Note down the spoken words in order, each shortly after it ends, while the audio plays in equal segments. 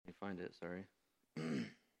find it, sorry.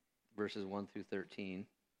 Verses 1 through 13.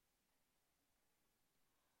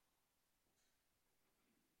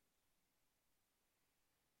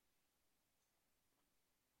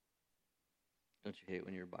 Don't you hate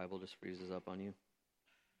when your Bible just freezes up on you?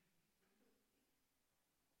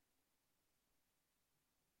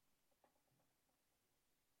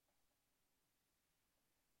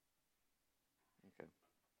 Okay.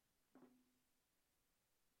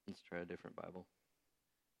 Let's try a different Bible.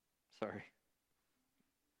 Sorry.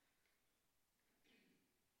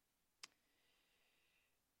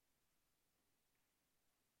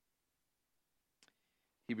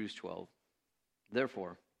 Hebrews 12.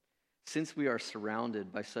 Therefore, since we are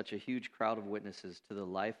surrounded by such a huge crowd of witnesses to the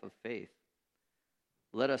life of faith,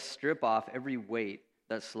 let us strip off every weight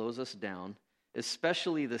that slows us down,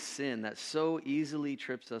 especially the sin that so easily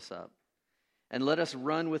trips us up. And let us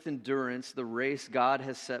run with endurance the race God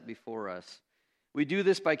has set before us. We do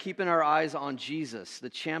this by keeping our eyes on Jesus, the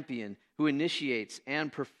champion who initiates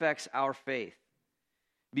and perfects our faith.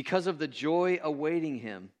 Because of the joy awaiting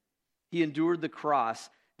him, he endured the cross,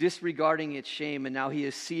 disregarding its shame, and now he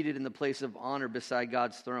is seated in the place of honor beside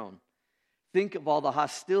God's throne. Think of all the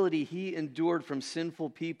hostility he endured from sinful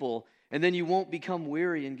people, and then you won't become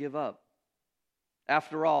weary and give up.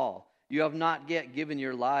 After all, you have not yet given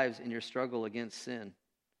your lives in your struggle against sin.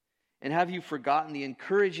 And have you forgotten the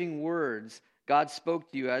encouraging words God spoke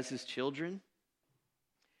to you as his children?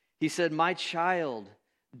 He said, "My child,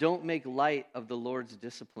 don't make light of the Lord's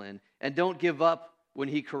discipline, and don't give up when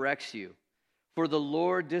he corrects you. For the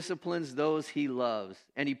Lord disciplines those he loves,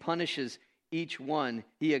 and he punishes each one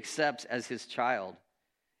he accepts as his child.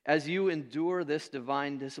 As you endure this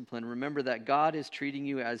divine discipline, remember that God is treating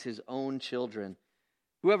you as his own children.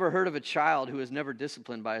 Who ever heard of a child who is never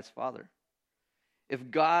disciplined by its father? If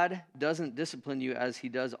God doesn't discipline you as he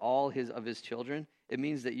does all of his children, it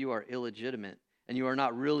means that you are illegitimate, and you are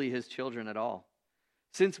not really his children at all.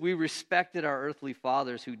 Since we respected our earthly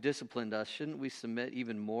fathers who disciplined us, shouldn't we submit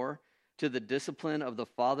even more to the discipline of the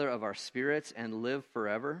Father of our spirits and live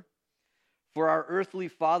forever? For our earthly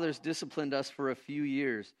fathers disciplined us for a few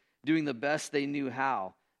years, doing the best they knew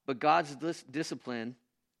how. But God's discipline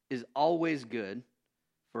is always good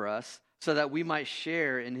for us, so that we might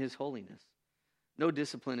share in his holiness. No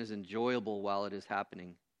discipline is enjoyable while it is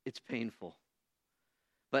happening. It's painful.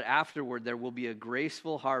 But afterward, there will be a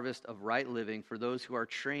graceful harvest of right living for those who are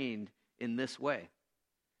trained in this way.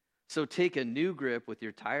 So take a new grip with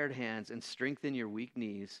your tired hands and strengthen your weak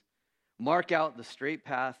knees. Mark out the straight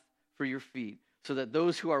path for your feet, so that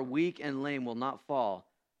those who are weak and lame will not fall,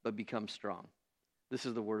 but become strong." This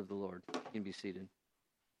is the word of the Lord. You can be seated.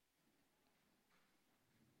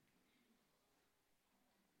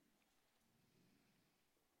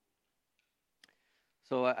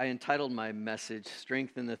 So I entitled my message,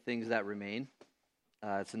 "Strengthen the Things That Remain."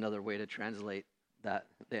 It's another way to translate the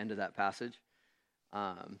end of that passage.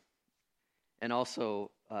 And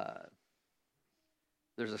also,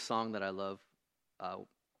 there's a song that I love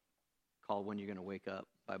called "When You're Gonna Wake Up"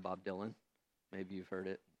 by Bob Dylan. Maybe you've heard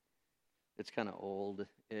it. It's kind of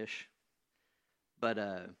old-ish. But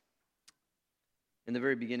in the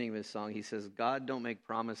very beginning of his song, he says, "God don't make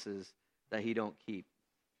promises that he don't keep.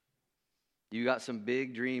 You got some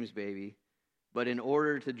big dreams, baby, but in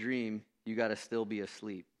order to dream, you got to still be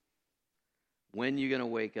asleep. When you going to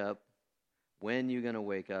wake up? When you going to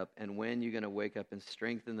wake up? And when you going to wake up and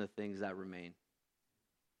strengthen the things that remain?"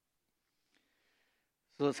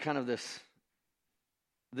 So it's kind of this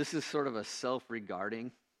is sort of a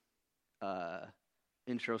self-regarding,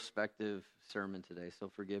 introspective sermon today, so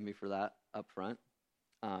forgive me for that up front.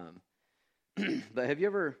 But have you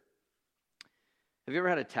ever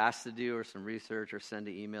had a task to do or some research or send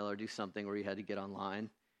an email or do something where you had to get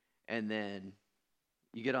online, and then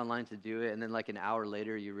you get online to do it, and then like an hour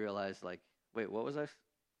later you realize, like, wait, what was I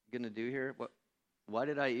going to do here? Why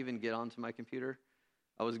did I even get onto my computer?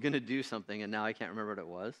 I was going to do something, and now I can't remember what it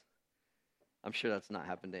was. I'm sure that's not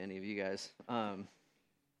happened to any of you guys.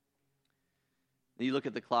 You look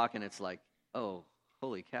at the clock, and it's like, oh,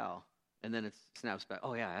 holy cow. And then it snaps back,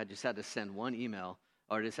 oh, yeah, I just had to send one email,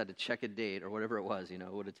 or I just had to check a date, or whatever it was. It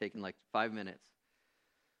would have taken like 5 minutes.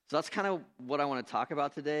 So that's kind of what I want to talk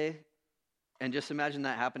about today. And just imagine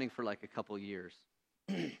that happening for like a couple years.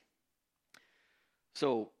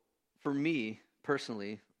 So for me,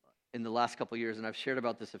 personally, in the last couple years, and I've shared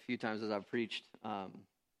about this a few times as I've preached, the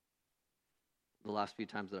last few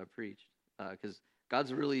times that I've preached, because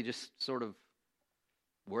God's really just sort of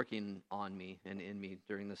working on me and in me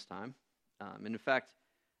during this time. And in fact,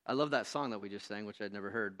 I love that song that we just sang, which I'd never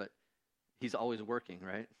heard, but he's always working,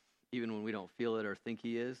 right? Even when we don't feel it or think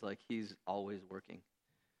he is, like he's always working.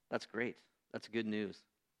 That's great. That's good news.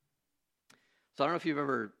 So I don't know if you've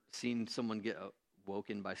ever seen someone get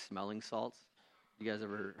woken by smelling salts. You guys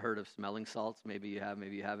ever heard of smelling salts? Maybe you have,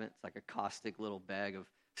 maybe you haven't. It's like a caustic little bag of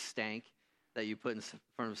stank that you put in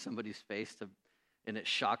front of somebody's face and it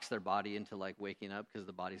shocks their body into like waking up, because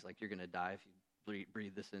the body's like, you're going to die if you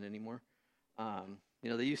breathe this in anymore.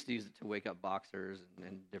 They used to use it to wake up boxers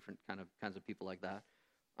and different kinds of people like that.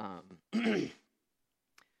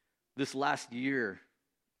 This last year,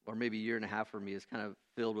 or maybe year and a half for me, is kind of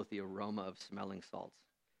filled with the aroma of smelling salts.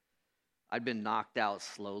 I'd been knocked out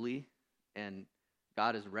slowly, and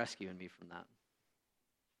God is rescuing me from that.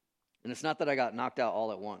 And it's not that I got knocked out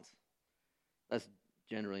all at once. That's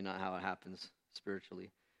generally not how it happens spiritually.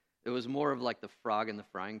 It was more of like the frog in the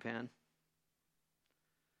frying pan.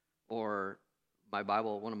 Or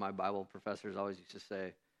one of my Bible professors always used to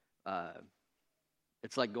say,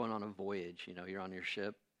 it's like going on a voyage. You're on your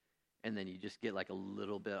ship, and then you just get like a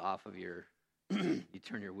little bit off of you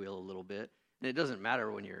turn your wheel a little bit. And it doesn't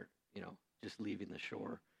matter when you're, just leaving the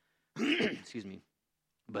shore. Excuse me.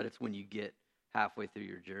 But it's when you get halfway through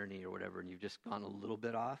your journey or whatever, and you've just gone a little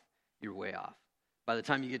bit off, you're way off. By the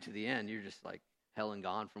time you get to the end, you're just like hell and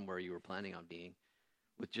gone from where you were planning on being,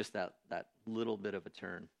 with just that little bit of a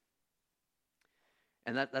turn.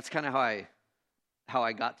 And that's kind of how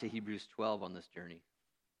I got to Hebrews 12 on this journey.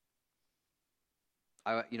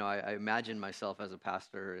 I imagine myself as a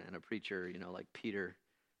pastor and a preacher, like Peter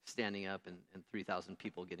standing up and 3,000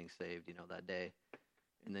 people getting saved, that day.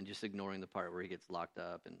 And then just ignoring the part where he gets locked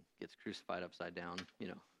up and gets crucified upside down. I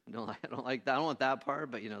don't like that. I don't want that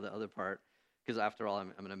part, but the other part, because after all,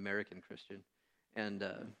 I'm an American Christian. And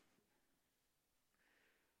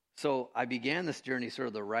so I began this journey sort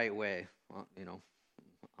of the right way,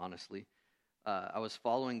 honestly. I was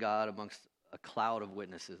following God amongst a cloud of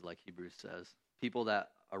witnesses, like Hebrews says. People that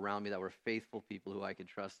around me that were faithful people who I could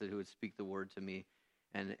trust, who would speak the word to me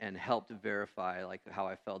and helped verify like how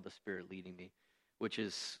I felt the Spirit leading me, which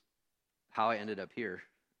is how I ended up here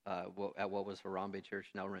at what was Harambe Church,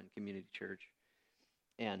 now Renton Community Church.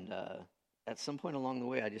 And at some point along the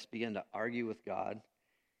way, I just began to argue with God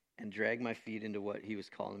and drag my feet into what he was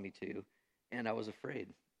calling me to, and I was afraid.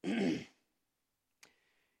 And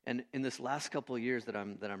in this last couple of years that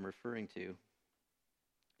I'm referring to,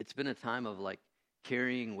 it's been a time of like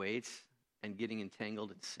carrying weights and getting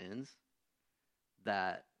entangled in sins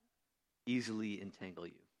that easily entangle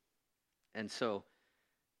you. And so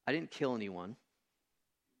I didn't kill anyone,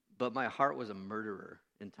 but my heart was a murderer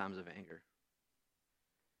in times of anger.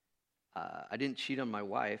 I didn't cheat on my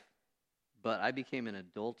wife, but I became an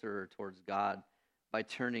adulterer towards God by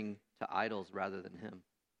turning to idols rather than him.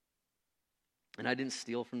 And I didn't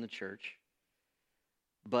steal from the church,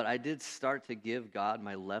 but I did start to give God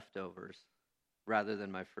my leftovers rather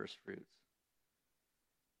than my first fruits.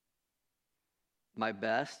 My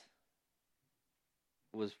best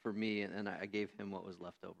was for me, and I gave him what was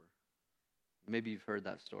left over. Maybe you've heard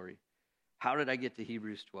that story. How did I get to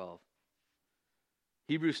Hebrews 12?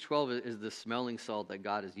 Hebrews 12 is the smelling salt that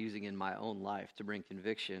God is using in my own life to bring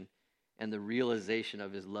conviction and the realization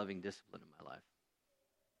of his loving discipline in my life.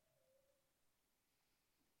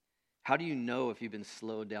 How do you know if you've been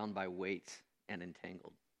slowed down by weights and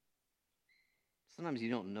entangled? Sometimes you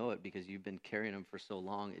don't know it because you've been carrying them for so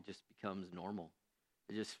long, it just becomes normal.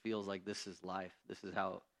 It just feels like this is life. This is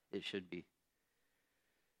how it should be.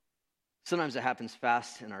 Sometimes it happens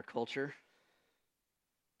fast in our culture,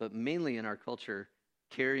 but mainly in our culture,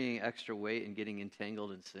 carrying extra weight and getting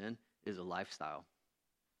entangled in sin is a lifestyle.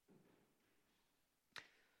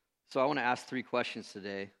 So I want to ask 3 questions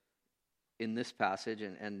today in this passage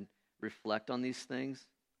and reflect on these things.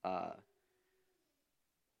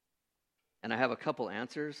 And I have a couple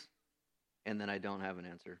answers, and then I don't have an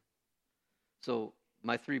answer. So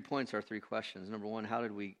my 3 points are 3 questions. Number 1, how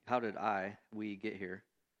did we get here?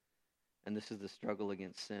 And this is the struggle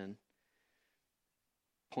against sin.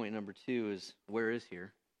 Point number 2 is, where is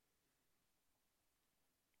here?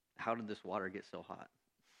 How did this water get so hot?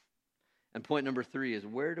 And point number 3 is,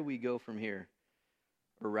 where do we go from here?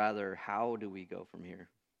 Or rather, how do we go from here?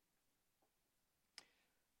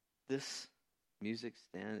 This music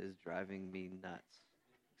stand is driving me nuts.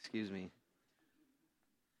 Excuse me.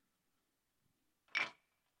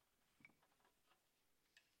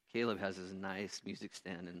 Caleb has his nice music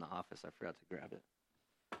stand in the office. I forgot to grab it.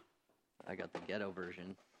 I got the ghetto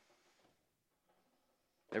version.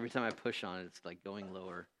 Every time I push on it, it's like going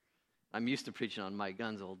lower. I'm used to preaching on Mike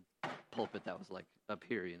Gunn's old pulpit that was like up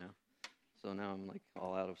here, So now I'm like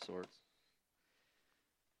all out of sorts.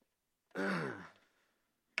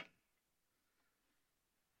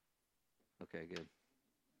 Okay, good.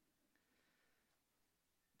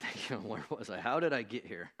 Where was I? How did I get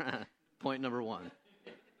here? Point number one.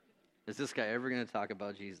 Is this guy ever going to talk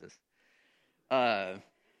about Jesus?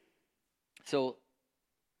 So,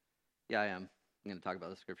 yeah, I am. I'm going to talk about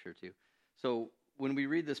the scripture too. So when we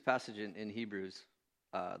read this passage in Hebrews,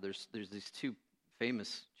 there's these two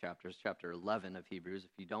famous chapters, chapter 11 of Hebrews.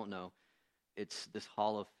 If you don't know, it's this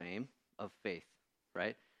hall of fame of faith,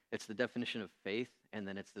 right? It's the definition of faith, and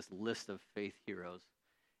then it's this list of faith heroes.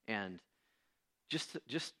 And just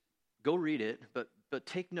go read it, but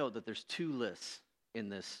take note that there's two lists in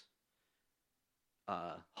this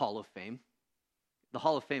hall of fame. The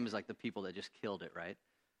hall of fame is like the people that just killed it, right?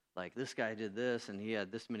 Like, this guy did this, and he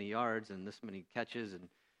had this many yards and this many catches and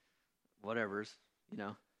whatever's, you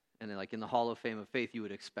know. And then, like, in the hall of fame of faith, you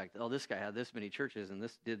would expect, oh, this guy had this many churches and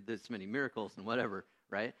this did this many miracles and whatever,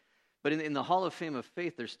 right? But in the hall of fame of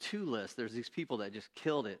faith, there's two lists. There's these people that just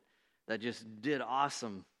killed it, that just did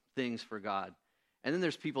awesome things for God. And then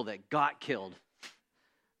there's people that got killed.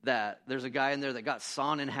 That there's a guy in there that got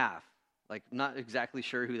sawn in half. Like, not exactly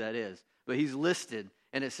sure who that is, but he's listed,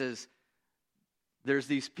 and it says there's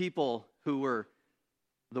these people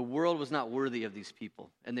the world was not worthy of these people,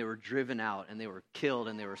 and they were driven out, and they were killed,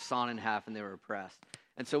 and they were sawn in half, and they were oppressed.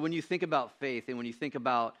 And so when you think about faith, and when you think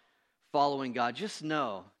about following God, just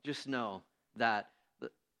know that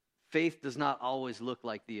faith does not always look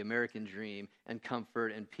like the American dream and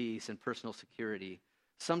comfort and peace and personal security.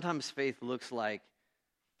 Sometimes faith looks like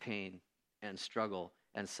pain and struggle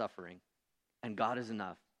and suffering. And God is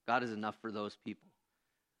enough. God is enough for those people.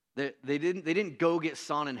 They didn't go get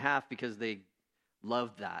sawn in half because they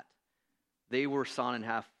loved that. They were sawn in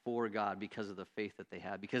half for God because of the faith that they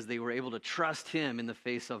had, because they were able to trust him in the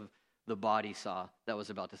face of the body saw that was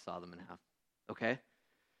about to saw them in half. Okay?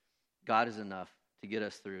 God is enough to get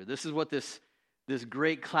us through. This is what this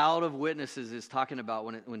great cloud of witnesses is talking about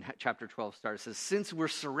when chapter 12 starts. It says, since we're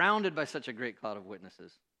surrounded by such a great cloud of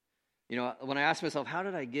witnesses. You know, when I ask myself, how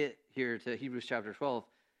did I get here to Hebrews chapter 12?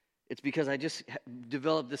 It's because I just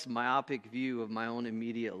developed this myopic view of my own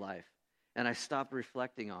immediate life. And I stopped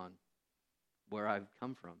reflecting on where I've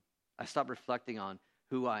come from. I stopped reflecting on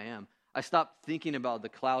who I am. I stopped thinking about the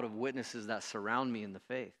cloud of witnesses that surround me in the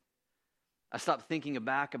faith. I stopped thinking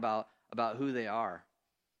back about who they are.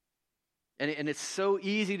 And it's so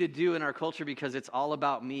easy to do in our culture because it's all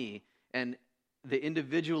about me. And the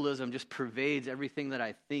individualism just pervades everything that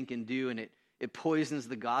I think and do. And it poisons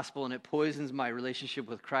the gospel, and it poisons my relationship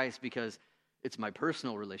with Christ because it's my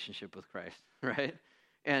personal relationship with Christ, right?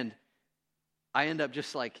 And I end up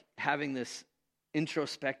just like having this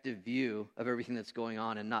introspective view of everything that's going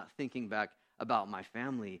on and not thinking back about my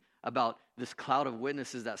family, about this cloud of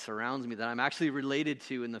witnesses that surrounds me, that I'm actually related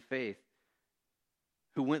to in the faith,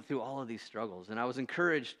 who went through all of these struggles. And I was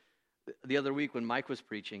encouraged the other week when Mike was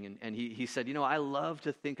preaching, and he said, you know, I love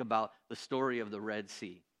to think about the story of the Red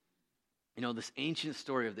Sea. You know, this ancient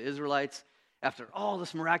story of the Israelites, after all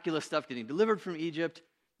this miraculous stuff, getting delivered from Egypt,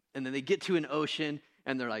 and then they get to an ocean,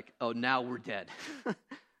 and they're like, oh, now we're dead.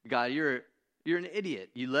 God, you're an idiot.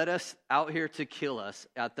 You let us out here to kill us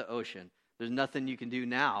at the ocean. There's nothing you can do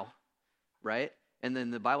now, right? And then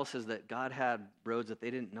the Bible says that God had roads that they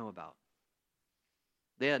didn't know about.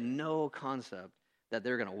 They had no concept that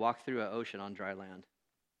they're going to walk through an ocean on dry land.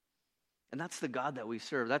 And that's the God that we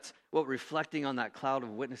serve. That's what reflecting on that cloud of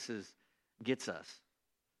witnesses gets us.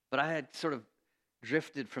 But I had sort of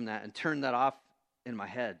drifted from that and turned that off in my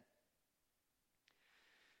head.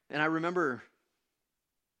 And I remember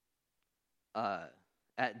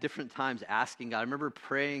at different times asking God. I remember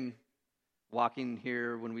praying, walking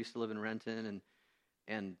here when we used to live in Renton,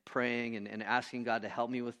 and praying and asking God to help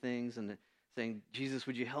me with things and saying, Jesus,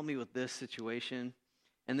 would you help me with this situation?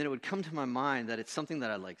 And then it would come to my mind that it's something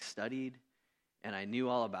that I like studied and I knew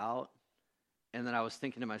all about. And then I was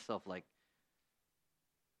thinking to myself, like,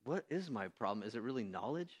 what is my problem? Is it really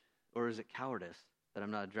knowledge, or is it cowardice that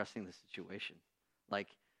I'm not addressing the situation? Like,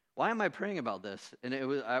 why am I praying about this? And it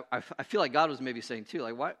was I feel like God was maybe saying too,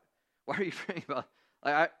 like, why are you praying about?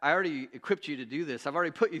 Like, I already equipped you to do this. I've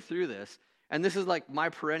already put you through this, and this is like my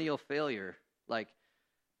perennial failure. Like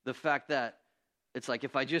the fact that it's like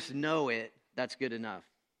if I just know it, that's good enough,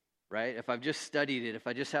 right? If I've just studied it, if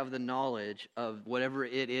I just have the knowledge of whatever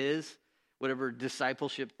it is, whatever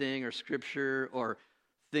discipleship thing or scripture or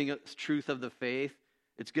thing, truth of the faith,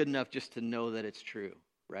 it's good enough just to know that it's true,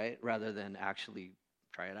 right? Rather than actually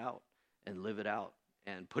try it out and live it out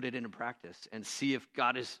and put it into practice and see if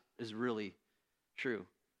God is really true.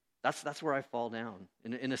 That's where I fall down.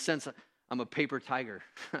 In a sense, I'm a paper tiger,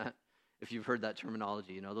 if you've heard that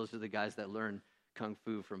terminology. You know, those are the guys that learn kung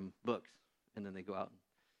fu from books, and then they go out and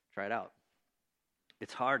try it out.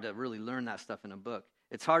 It's hard to really learn that stuff in a book.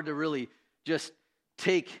 It's hard to really just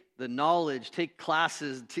take the knowledge, take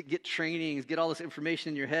classes, to get trainings, get all this information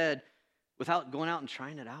in your head without going out and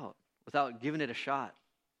trying it out, without giving it a shot.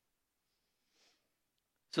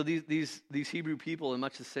 So these Hebrew people, in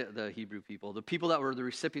much the Hebrew people, the people that were the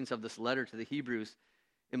recipients of this letter to the Hebrews,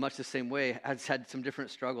 in much the same way, has had some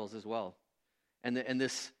different struggles as well. And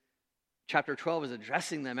this chapter 12 is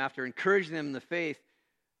addressing them after encouraging them in the faith.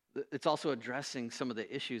 It's also addressing some of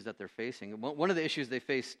the issues that they're facing. One of the issues they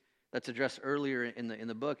faced that's addressed earlier in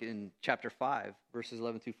the book, in chapter 5, verses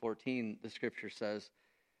 11 through 14, the scripture says,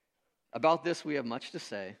 "About this we have much to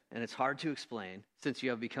say, and it's hard to explain, since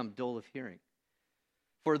you have become dull of hearing.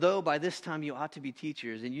 For though by this time you ought to be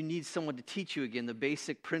teachers, and you need someone to teach you again the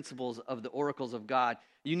basic principles of the oracles of God,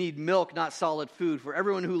 you need milk, not solid food. For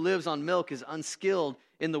everyone who lives on milk is unskilled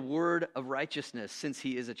in the word of righteousness, since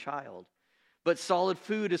he is a child. But solid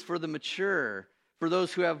food is for the mature, for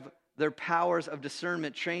those who have their powers of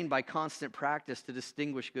discernment trained by constant practice to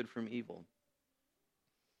distinguish good from evil."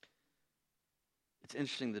 It's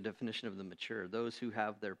interesting, the definition of the mature, those who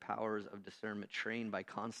have their powers of discernment trained by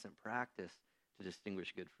constant practice to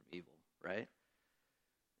distinguish good from evil, right?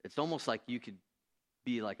 It's almost like you could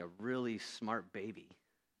be like a really smart baby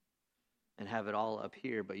and have it all up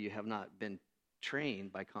here, but you have not been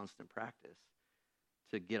trained by constant practice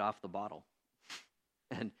to get off the bottle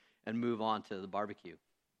and move on to the barbecue.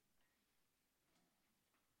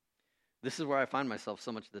 This is where I find myself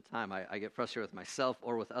so much of the time. I get frustrated with myself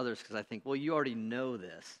or with others because I think, well, you already know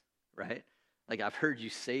this, right? Like, I've heard you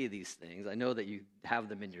say these things. I know that you have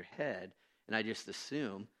them in your head, and I just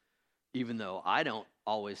assume, even though I don't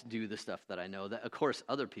always do the stuff that I know, that, of course,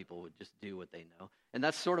 other people would just do what they know. And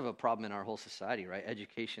that's sort of a problem in our whole society, right?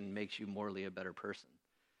 Education makes you morally a better person.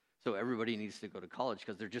 So everybody needs to go to college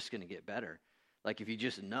because they're just going to get better. Like, if you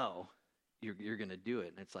just know, you're going to do it.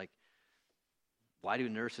 And it's like, why do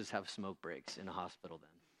nurses have smoke breaks in a hospital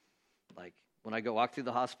then? Like, when I go walk through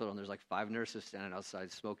the hospital and there's like 5 nurses standing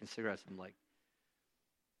outside smoking cigarettes, I'm like,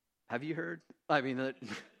 have you heard? I mean,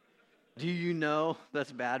 do you know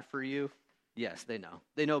that's bad for you? Yes, they know.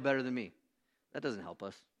 They know better than me. That doesn't help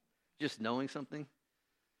us. Just knowing something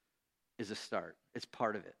is a start. It's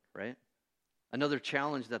part of it, right? Another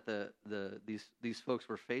challenge that these folks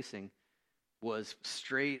were facing was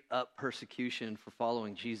straight up persecution for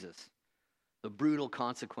following Jesus. The brutal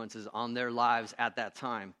consequences on their lives at that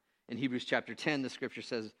time. In Hebrews chapter 10, the scripture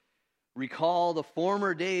says, "Recall the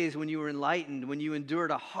former days when you were enlightened, when you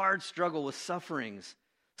endured a hard struggle with sufferings,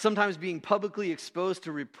 sometimes being publicly exposed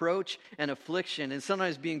to reproach and affliction, and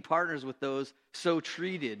sometimes being partners with those so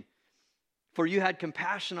treated. For you had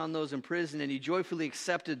compassion on those in prison, and you joyfully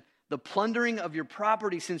accepted the plundering of your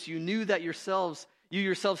property, since you knew that you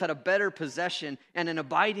yourselves had a better possession and an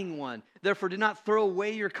abiding one. Therefore, do not throw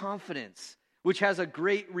away your confidence, which has a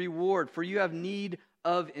great reward, for you have need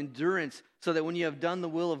of endurance, so that when you have done the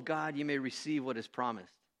will of God, you may receive what is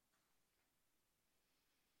promised."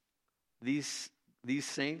 These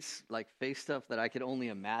saints face stuff that I could only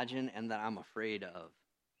imagine and that I'm afraid of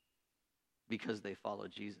because they follow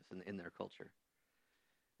Jesus in their culture.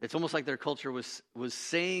 It's almost like their culture was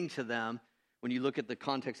saying to them, when you look at the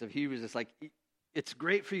context of Hebrews, it's like, it's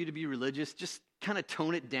great for you to be religious, just kind of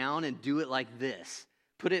tone it down and do it like this.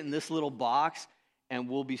 Put it in this little box and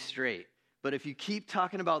we'll be straight. But if you keep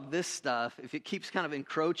talking about this stuff, if it keeps kind of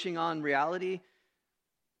encroaching on reality,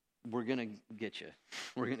 we're going to get you.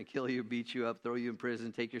 We're going to kill you, beat you up, throw you in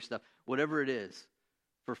prison, take your stuff, whatever it is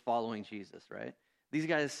for following Jesus, right? These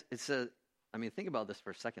guys, think about this for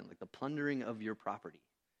a second, like the plundering of your property.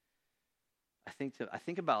 I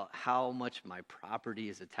think about how much my property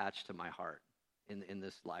is attached to my heart in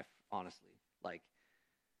this life, honestly. Like,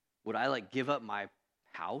 would I give up my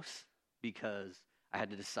house because I had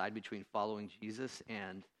to decide between following Jesus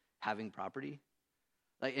and having property?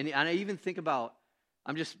 And I even think about,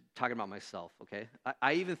 I'm just talking about myself, okay?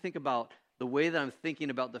 I even think about the way that I'm thinking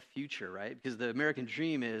about the future, right? Because the American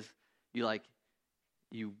dream is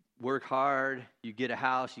you work hard, you get a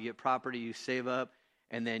house, you get property, you save up,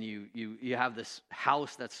 and then you have this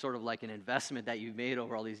house that's sort of like an investment that you've made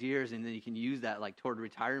over all these years, and then you can use that toward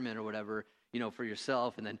retirement or whatever, for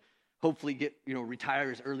yourself, and then hopefully get,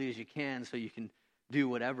 retire as early as you can so you can do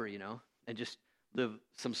whatever, and just live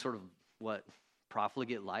some sort of,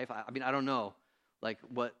 profligate life. I don't know,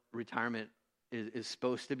 what retirement is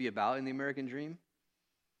supposed to be about in the American dream.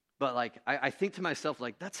 But, I think to myself,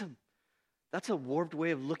 that's a warped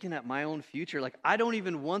way of looking at my own future. I don't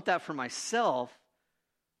even want that for myself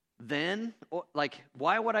then.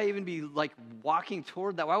 Why would I even be, walking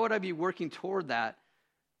toward that? Why would I be working toward that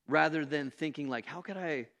rather than thinking, how could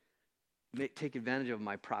I take advantage of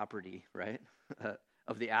my property, right?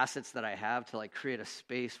 of the assets that I have to like create a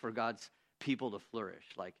space for God's people to flourish,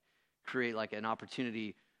 like create like an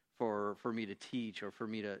opportunity for me to teach, or for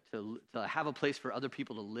me to have a place for other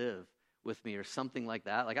people to live with me, or something like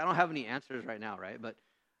that. Like I don't have any answers right now, right? But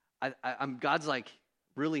I'm God's like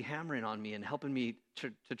really hammering on me and helping me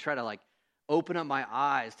to try to like open up my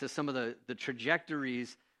eyes to some of the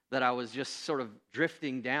trajectories that I was just sort of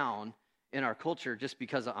drifting down in our culture just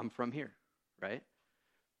because I'm from here, right?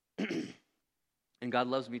 And God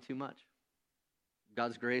loves me too much.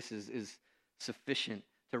 God's grace is sufficient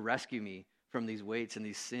to rescue me from these weights and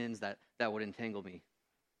these sins that would entangle me.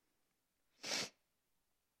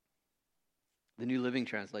 The New Living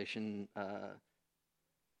Translation,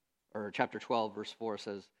 or chapter 12, verse 4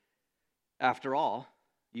 says, "After all,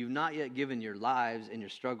 you've not yet given your lives in your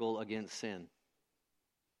struggle against sin."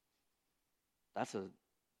 That's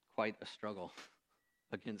quite a struggle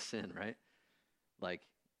against sin, right? Like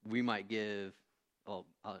we might give,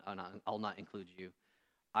 I'll not include you.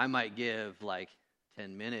 I might give like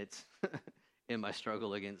 10 minutes in my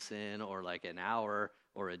struggle against sin, or like an hour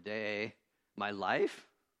or a day. My life?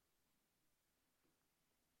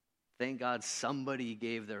 Thank God somebody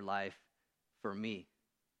gave their life for me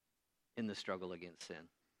in the struggle against sin.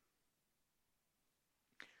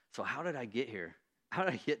 So how did I get here? How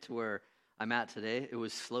did I get to where I'm at today? It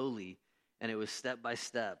was slowly, and it was step by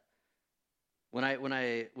step. When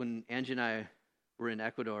Angie and I were in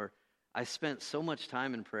Ecuador, I spent so much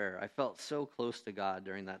time in prayer. I felt so close to God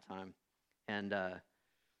during that time. And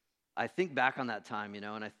I think back on that time,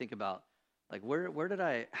 and I think about like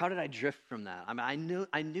how did I drift from that? I mean,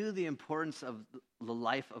 I knew the importance of the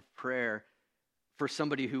life of prayer for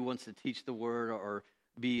somebody who wants to teach the word or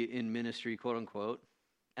be in ministry, quote unquote.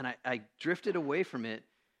 And I drifted away from it.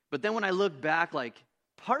 But then when I look back, like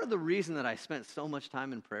part of the reason that I spent so much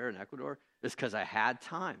time in prayer in Ecuador is because I had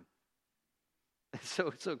time. It's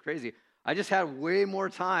so crazy. I just had way more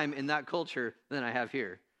time in that culture than I have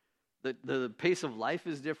here. The pace of life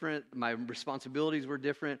is different. My responsibilities were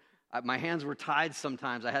different. My hands were tied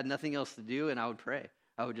sometimes. I had nothing else to do, and I would pray.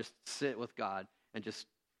 I would just sit with God and just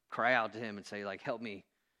cry out to him and say, like, help me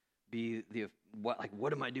be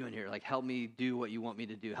what am I doing here? Like, help me do what you want me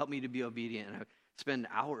to do. Help me to be obedient. And I would spend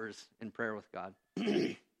hours in prayer with God.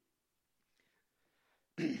 And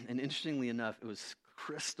interestingly enough, it was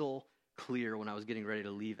crystal clear when I was getting ready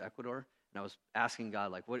to leave Ecuador, and I was asking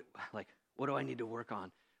God, what do I need to work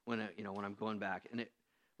on when I'm going back? And it,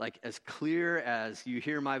 like, as clear as you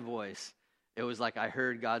hear my voice, it was like I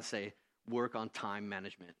heard God say, work on time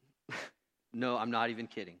management. No, I'm not even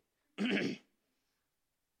kidding.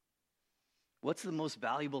 What's the most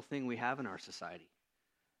valuable thing we have in our society?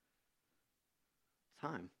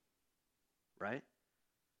 Time, right?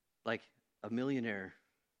 Like a millionaire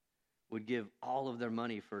would give all of their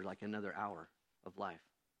money for like another hour of life.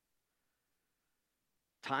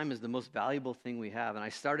 Time is the most valuable thing we have. And I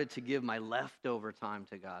started to give my leftover time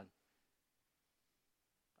to God.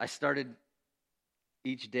 I started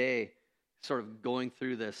each day sort of going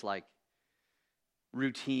through this like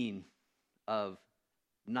routine of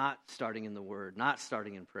not starting in the Word, not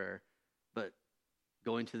starting in prayer, but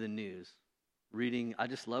going to the news, reading. I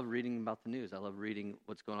just love reading about the news. I love reading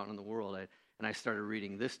what's going on in the world. And I started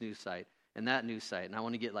reading this news site and that news site. And I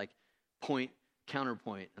want to get like point,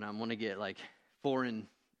 counterpoint. And I want to get like foreign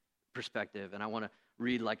perspective. And I want to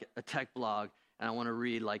read like a tech blog. And I want to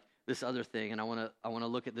read like this other thing. And I want to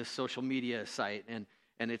look at this social media site. And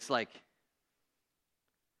it's like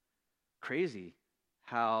crazy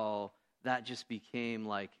how that just became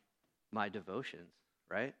like my devotions,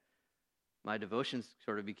 right? My devotions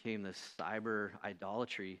sort of became this cyber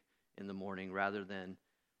idolatry in the morning rather than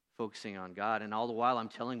focusing on God. And all the while I'm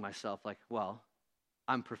telling myself like, well,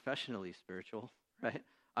 I'm professionally spiritual, right?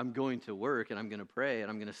 I'm going to work and I'm going to pray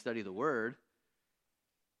and I'm going to study the Word.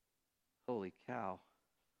 Holy cow.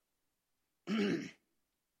 And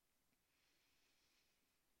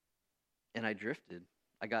I drifted.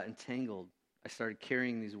 I got entangled. I started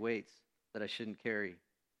carrying these weights that I shouldn't carry.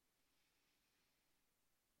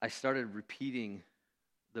 I started repeating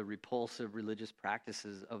the repulsive religious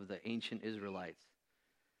practices of the ancient Israelites,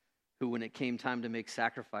 who when it came time to make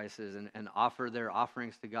sacrifices and offer their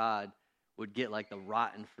offerings to God, would get like the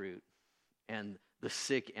rotten fruit and the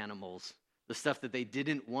sick animals, the stuff that they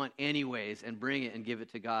didn't want anyways, and bring it and give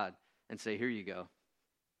it to God and say, here you go.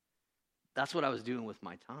 That's what I was doing with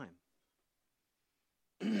my time.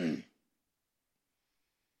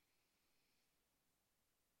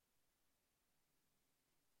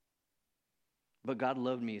 But God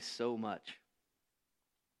loved me so much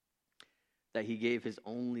that he gave his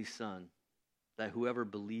only Son, that whoever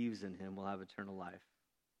believes in him will have eternal life.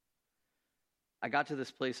 I got to this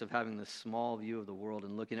place of having this small view of the world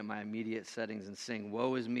and looking at my immediate settings and saying,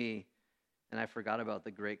 woe is me, and I forgot about the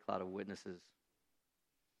great cloud of witnesses.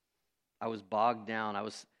 I was bogged down. I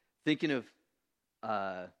was thinking of,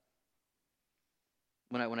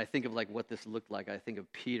 when I think of like what this looked like, I think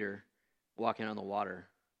of Peter walking on the water.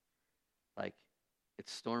 Like,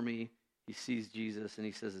 it's stormy, he sees Jesus, and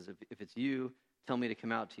he says, if it's you, tell me to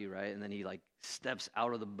come out to you, right? And then he like steps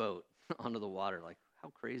out of the boat onto the water. Like, how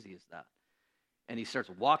crazy is that? And he starts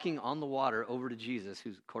walking on the water over to Jesus,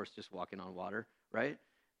 who's, of course, just walking on water, right?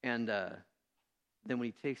 And then when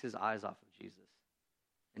he takes his eyes off of Jesus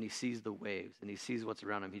and he sees the waves and he sees what's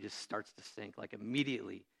around him, he just starts to sink, like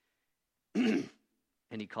immediately.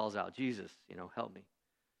 And he calls out, Jesus, help me.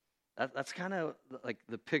 That's kind of like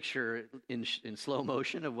the picture in slow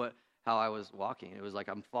motion of how I was walking. It was like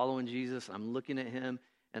I'm following Jesus, I'm looking at him,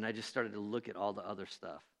 and I just started to look at all the other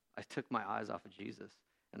stuff. I took my eyes off of Jesus,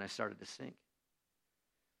 and I started to sink.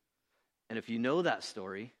 And if you know that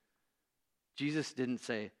story, Jesus didn't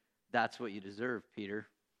say, that's what you deserve, Peter.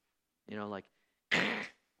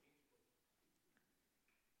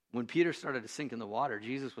 When Peter started to sink in the water,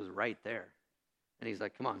 Jesus was right there. And he's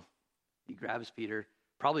like, come on. He grabs Peter,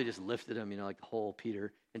 probably just lifted him, like the whole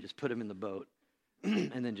Peter, and just put him in the boat,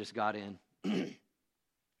 and then just got in,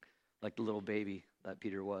 like the little baby that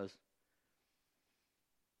Peter was.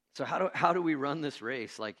 So how do we run this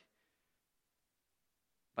race? Like,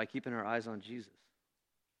 by keeping our eyes on Jesus.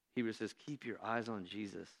 Hebrews says, keep your eyes on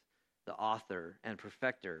Jesus, the author and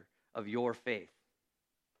perfecter of your faith.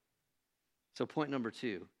 So point number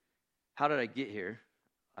 2, how did I get here?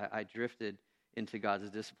 I drifted into God's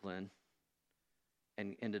discipline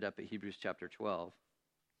and ended up at Hebrews chapter 12.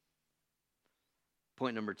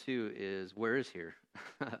 Point number 2 is, where is here?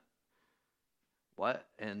 What?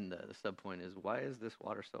 And the subpoint is, why is this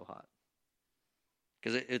water so hot?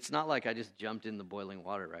 Because it's not like I just jumped in the boiling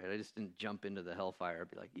water, right? I just didn't jump into the hellfire and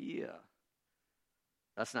be like, yeah.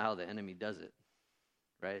 That's not how the enemy does it,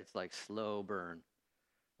 right? It's like slow burn.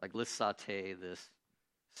 Like, let's saute this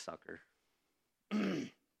sucker.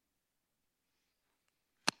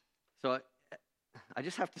 So I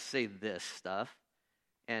just have to say this stuff,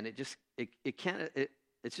 and it's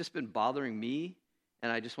just been bothering me,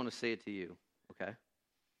 and I just want to say it to you, okay?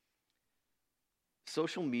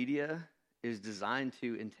 Social media is designed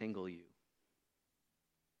to entangle you.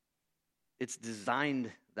 It's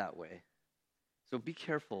designed that way. So be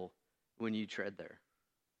careful when you tread there.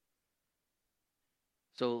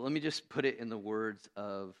 So let me just put it in the words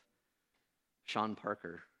of Sean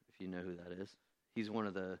Parker, if you know who that is. He's one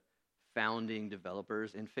of the founding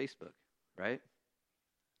developers in Facebook, right?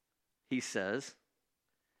 He says,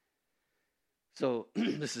 so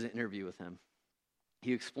this is an interview with him.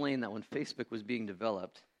 He explained that when Facebook was being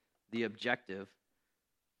developed, the objective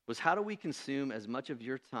was, how do we consume as much of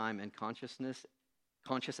your time and conscious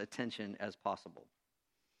attention as possible?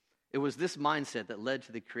 It was this mindset that led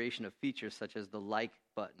to the creation of features such as the like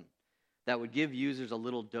button that would give users a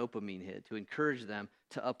little dopamine hit to encourage them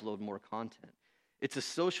to upload more content. It's a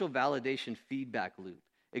social validation feedback loop,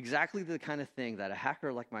 exactly the kind of thing that a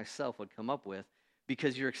hacker like myself would come up with,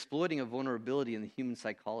 because you're exploiting a vulnerability in the human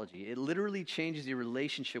psychology. It literally changes your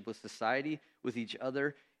relationship with society, with each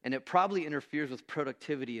other, and it probably interferes with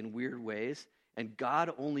productivity in weird ways, and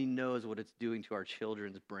God only knows what it's doing to our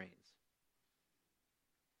children's brains.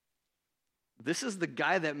 This is the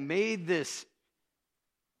guy that made this.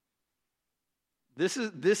 This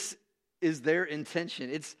is their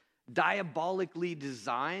intention. It's diabolically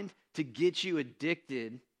designed to get you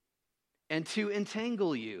addicted and to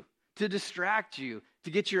entangle you, to distract you,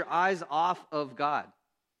 to get your eyes off of God.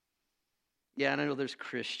 Yeah, and I know there's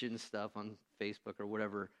Christian stuff on Facebook or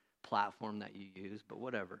whatever platform that you use, but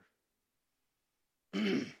whatever.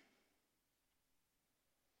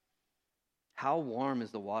 How warm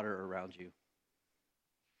is the water around you?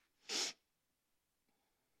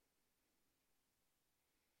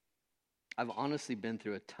 I've honestly been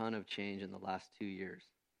through a ton of change in the last 2 years,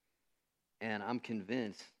 and I'm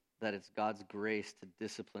convinced that it's God's grace to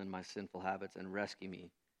discipline my sinful habits and rescue me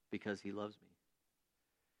because he loves me.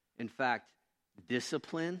 In fact,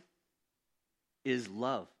 discipline is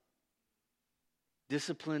love.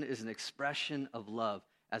 Discipline is an expression of love.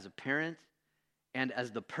 As a parent and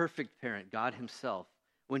as the perfect parent, God himself,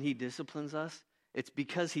 when he disciplines us, it's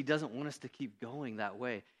because he doesn't want us to keep going that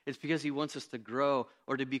way. It's because he wants us to grow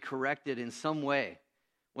or to be corrected in some way.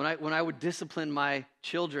 When I would discipline my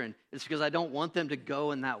children, it's because I don't want them to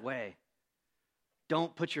go in that way.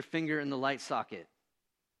 Don't put your finger in the light socket,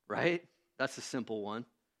 right? That's a simple one.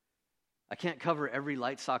 I can't cover every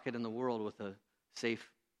light socket in the world with a safe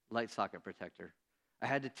light socket protector. I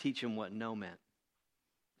had to teach them what no meant.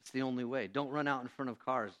 It's the only way. Don't run out in front of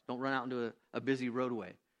cars. Don't run out into a busy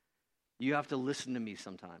roadway. You have to listen to me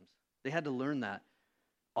sometimes. They had to learn that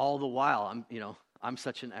all the while. I'm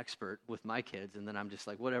such an expert with my kids, and then I'm just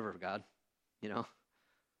like, whatever, God,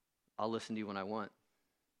 I'll listen to you when I want.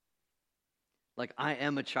 Like, I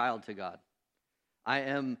am a child to God. I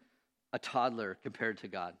am a toddler compared to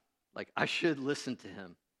God. Like, I should listen to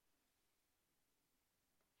him.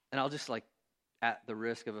 And I'll just at the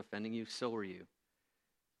risk of offending you, so are you.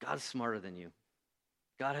 God's smarter than you.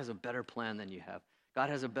 God has a better plan than you have. God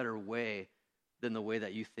has a better way than the way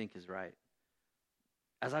that you think is right.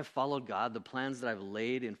 As I've followed God, the plans that I've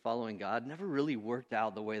laid in following God never really worked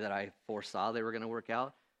out the way that I foresaw they were going to work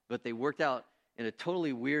out, but they worked out in a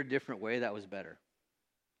totally weird, different way that was better.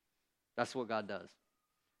 That's what God does.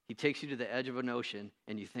 He takes you to the edge of an ocean,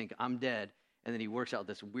 and you think, I'm dead, and then he works out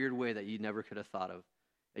this weird way that you never could have thought of,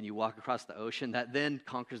 and you walk across the ocean that then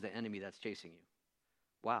conquers the enemy that's chasing you.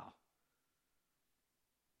 Wow.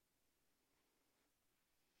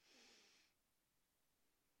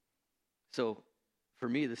 So, for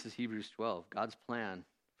me, this is Hebrews 12. God's plan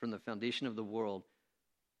from the foundation of the world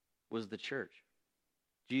was the church.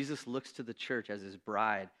 Jesus looks to the church as his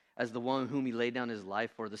bride, as the one whom he laid down his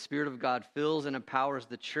life for. The Spirit of God fills and empowers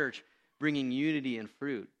the church, bringing unity and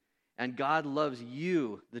fruit. And God loves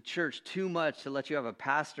you, the church, too much to let you have a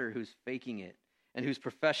pastor who's faking it and who's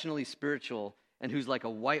professionally spiritual and who's like a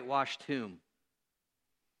whitewashed tomb.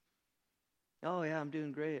 Oh, yeah, I'm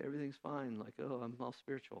doing great. Everything's fine. Like, oh, I'm all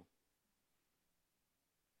spiritual.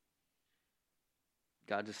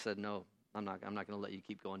 God just said, no, I'm not going to let you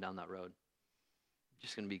keep going down that road. I'm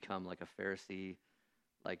just going to become like a Pharisee,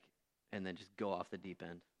 and then just go off the deep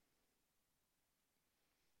end.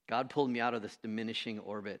 God pulled me out of this diminishing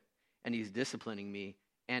orbit, and he's disciplining me,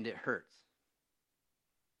 and it hurts.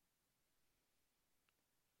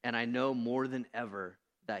 And I know more than ever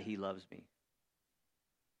that he loves me.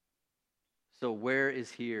 So where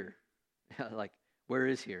is here? Where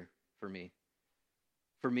is here for me?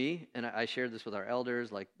 For me, and I shared this with our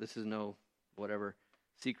elders, this is no whatever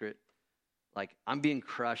secret. I'm being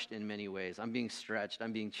crushed in many ways. I'm being stretched.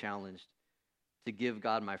 I'm being challenged to give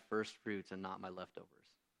God my first fruits and not my leftovers.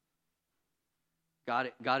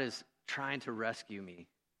 God is trying to rescue me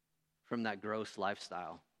from that gross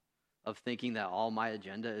lifestyle of thinking that all my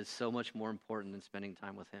agenda is so much more important than spending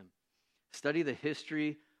time with him. Study the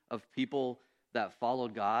history of people that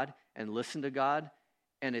followed God and listened to God,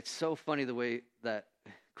 and it's so funny the way that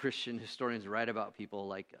Christian historians write about people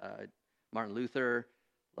like Martin Luther,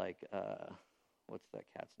 what's that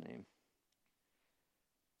cat's name?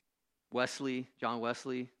 Wesley, John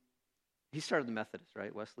Wesley. He started the Methodists,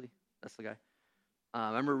 right? Wesley, that's the guy. I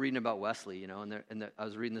remember reading about Wesley, and I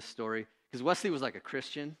was reading this story because Wesley was like a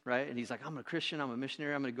Christian, right? And he's like, I'm a Christian, I'm a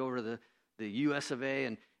missionary, I'm going to go over to the U.S. of A.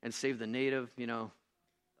 and save the native,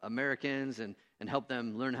 Americans and help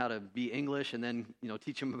them learn how to be English and then,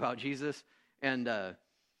 teach them about Jesus. And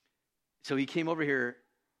so he came over here,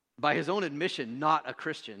 by his own admission, not a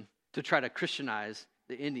Christian, to try to Christianize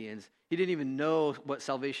the Indians. He didn't even know what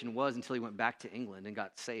salvation was until he went back to England and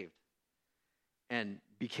got saved and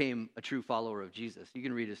became a true follower of Jesus. You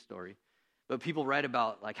can read his story. But people write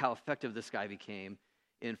about how effective this guy became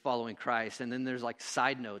in following Christ. And then there's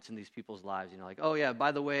side notes in these people's lives, oh yeah,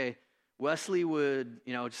 by the way, Wesley would,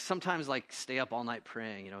 sometimes stay up all night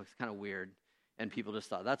praying, it's kind of weird. And people just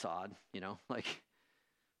thought, that's odd,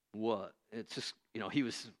 what? It's just,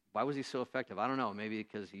 why was he so effective? I don't know, maybe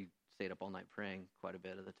because he stayed up all night praying quite a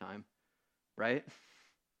bit of the time, right?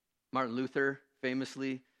 Martin Luther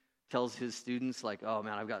famously tells his students, oh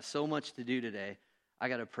man, I've got so much to do today, I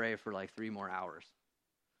got to pray for 3 more hours.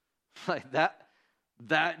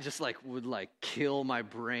 That just would kill my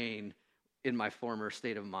brain in my former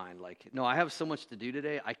state of mind. No, I have so much to do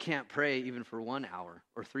today, I can't pray even for 1 hour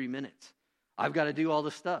or 3 minutes. I've got to do all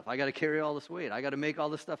this stuff. I got to carry all this weight. I got to make all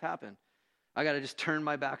this stuff happen. I got to just turn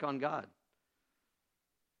my back on God.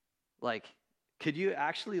 Could you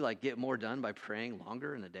actually get more done by praying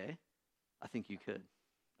longer in a day? I think you could.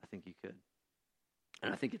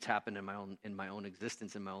 And I think it's happened in my own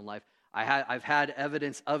existence, in my own life. I've had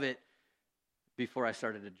evidence of it before I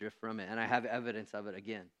started to drift from it, and I have evidence of it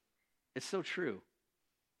again. It's so true.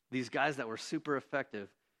 These guys that were super effective,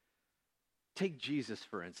 take Jesus,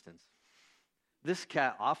 for instance. This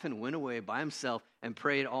cat often went away by himself and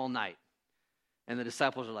prayed all night. And the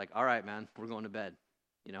disciples are like, all right, man, we're going to bed.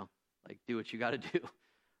 Do what you got to do,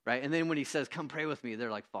 right? And then when he says, come pray with me,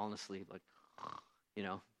 they're falling asleep,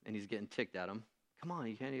 and he's getting ticked at them. Come on,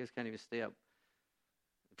 you guys can't even stay up.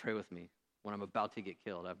 Pray with me when I'm about to get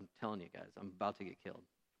killed. I'm telling you guys, I'm about to get killed.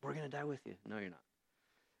 We're going to die with you. No, you're not.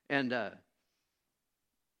 And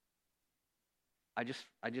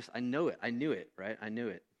I know it. I knew it, right? I knew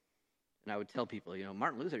it. And I would tell people,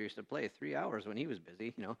 Martin Luther used to play 3 hours when he was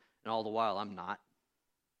busy, and all the while I'm not.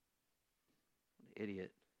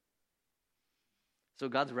 Idiot. So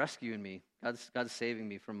God's rescuing me. God's saving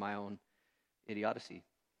me from my own idiocy.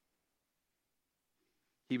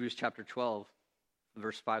 Hebrews chapter 12,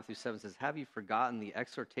 verse 5 through 7 says, "Have you forgotten the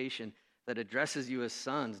exhortation that addresses you as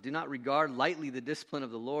sons? Do not regard lightly the discipline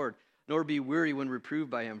of the Lord, nor be weary when reproved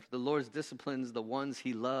by him. For the Lord disciplines the ones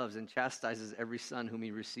he loves and chastises every son whom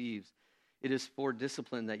he receives. It is for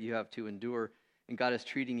discipline that you have to endure, and God is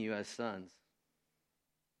treating you as sons."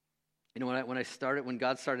 When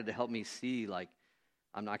God started to help me see, like,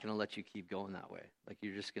 I'm not going to let you keep going that way. Like,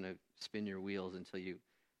 you're just going to spin your wheels until you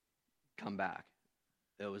come back.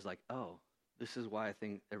 It was like, oh, this is why I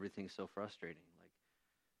think everything's so frustrating. Like,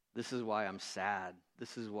 this is why I'm sad.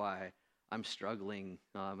 This is why I'm struggling.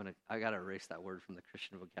 I got to erase that word from the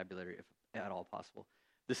Christian vocabulary if at all possible.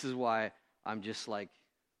 This is why I'm just like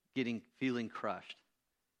feeling crushed,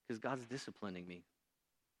 because God's disciplining me.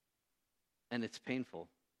 And it's painful.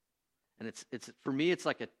 And it's for me, it's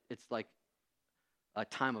like a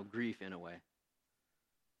time of grief in a way,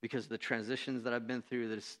 because the transitions that I've been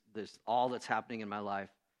through, there's all that's happening in my life.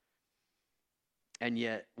 And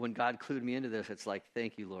yet, when God clued me into this, it's like,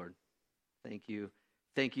 thank you, Lord. Thank you.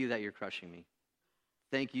 Thank you that you're crushing me.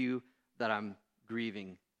 Thank you that I'm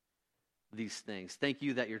grieving these things. Thank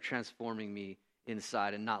you that you're transforming me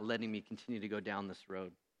inside and not letting me continue to go down this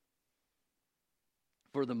road.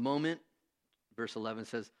 For the moment, verse 11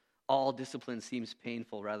 says, all discipline seems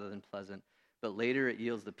painful rather than pleasant, but later it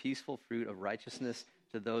yields the peaceful fruit of righteousness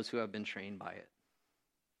to those who have been trained by it.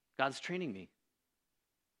 God's training me.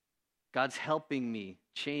 God's helping me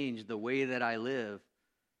change the way that I live,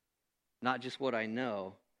 not just what I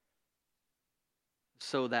know,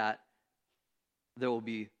 so that there will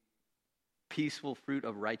be peaceful fruit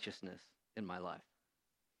of righteousness in my life.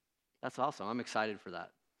 That's awesome. I'm excited for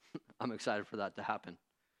that. I'm excited for that to happen.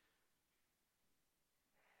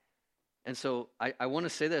 And so I want to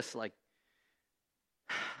say this, like,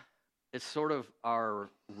 it's sort of our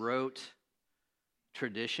rote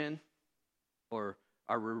tradition or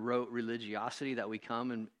our rote religiosity that we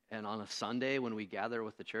come and on a Sunday when we gather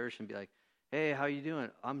with the church and be like, hey, how you doing?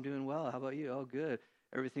 I'm doing well. How about you? Oh, good.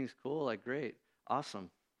 Everything's cool. Like, great.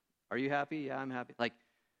 Awesome. Are you happy? Yeah, I'm happy. Like,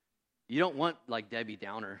 you don't want, like, Debbie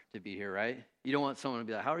Downer to be here, right? You don't want someone to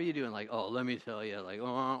be like, how are you doing? Like, oh, let me tell you. Like,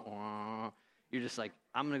 You're just like,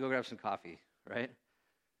 I'm going to go grab some coffee, right?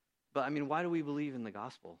 But, I mean, why do we believe in the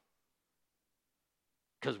gospel?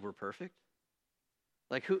 Because we're perfect?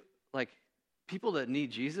 People that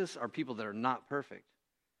need Jesus are people that are not perfect.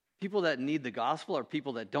 People that need the gospel are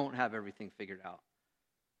people that don't have everything figured out.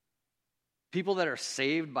 People that are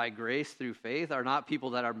saved by grace through faith are not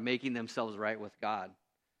people that are making themselves right with God.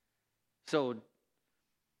 So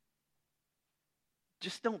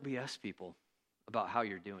just don't BS people about how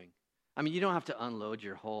you're doing. I mean, you don't have to unload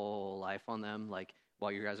your whole life on them like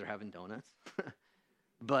while you guys are having donuts.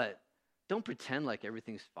 But don't pretend like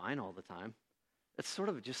everything's fine all the time. It's sort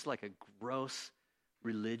of just like a gross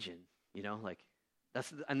religion, like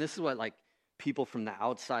this is what like people from the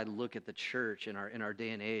outside look at the church in our day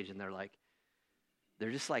and age, and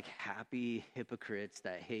they're just like happy hypocrites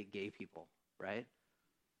that hate gay people, right?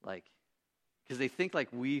 Like, because they think like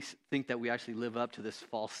we think that we actually live up to this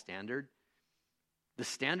false standard. The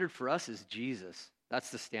standard for us is Jesus.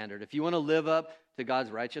 That's the standard. If you want to live up to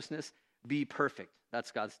God's righteousness, be perfect.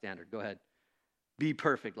 That's God's standard. Go ahead. Be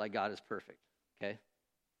perfect like God is perfect, okay?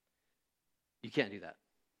 You can't do that.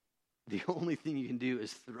 The only thing you can do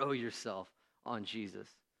is throw yourself on Jesus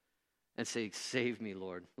and say, save me,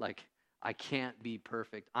 Lord. Like, I can't be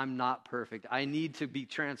perfect. I'm not perfect. I need to be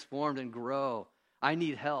transformed and grow. I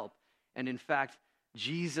need help. And in fact,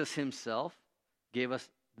 Jesus himself gave us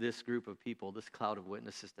this group of people, this cloud of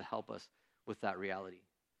witnesses, to help us with that reality.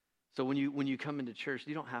 So when you come into church,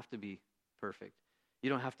 you don't have to be perfect. You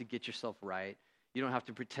don't have to get yourself right. You don't have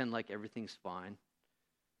to pretend like everything's fine.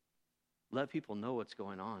 Let people know what's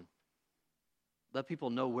going on. Let people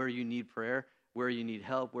know where you need prayer, where you need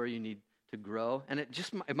help, where you need to grow. And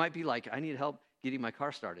it might be like, I need help getting my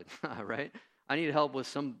car started, right? I need help with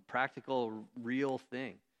some practical, real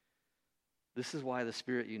thing. This is why the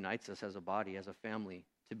Spirit unites us as a body, as a family,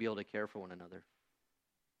 to be able to care for one another.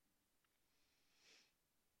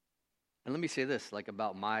 And let me say this, like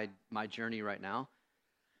about my journey right now.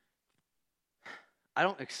 I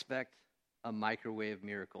don't expect a microwave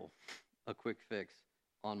miracle, a quick fix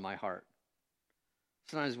on my heart.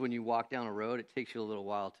 Sometimes when you walk down a road, it takes you a little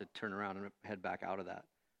while to turn around and head back out of that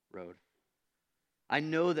road. I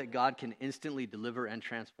know that God can instantly deliver and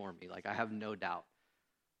transform me. Like, I have no doubt.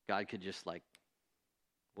 God could just, like,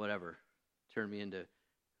 whatever, turn me into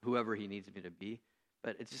whoever he needs me to be.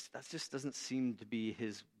 But that just doesn't seem to be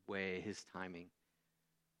his way, his timing.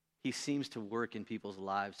 He seems to work in people's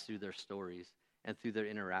lives through their stories and through their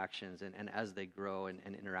interactions and as they grow and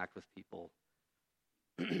interact with people.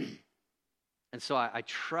 And so I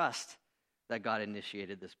trust that God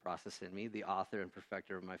initiated this process in me. The author and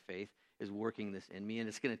perfecter of my faith is working this in me, and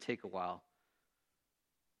it's going to take a while.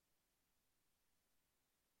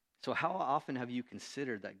 So how often have you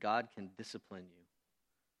considered that God can discipline you?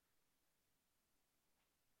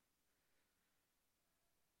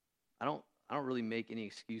 I don't really make any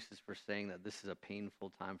excuses for saying that this is a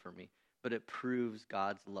painful time for me, but it proves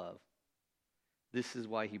God's love. This is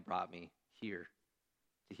why he brought me here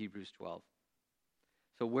to Hebrews 12.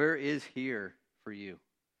 So where is here for you?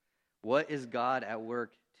 What is God at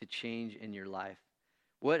work to change in your life?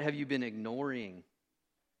 What have you been ignoring?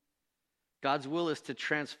 God's will is to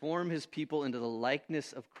transform his people into the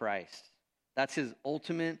likeness of Christ. That's his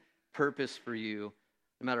ultimate purpose for you.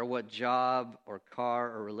 No matter what job or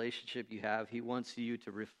car or relationship you have, he wants you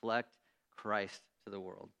to reflect Christ to the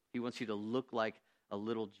world. He wants you to look like a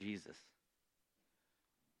little Jesus.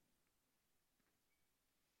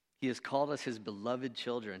 He has called us his beloved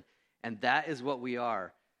children, and that is what we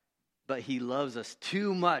are. But he loves us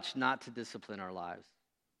too much not to discipline our lives.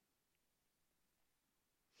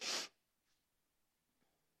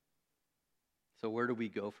 So where do we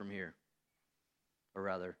go from here? Or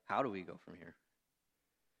rather, how do we go from here?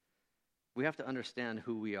 We have to understand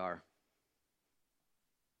who we are.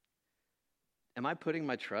 Am I putting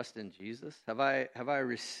my trust in Jesus? Have I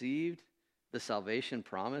received the salvation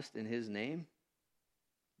promised in his name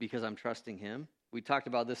because I'm trusting him? We talked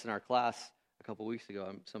about this in our class a couple weeks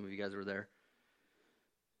ago. Some of you guys were there.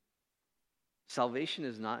 Salvation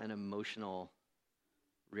is not an emotional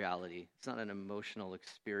reality. It's not an emotional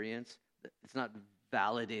experience. It's not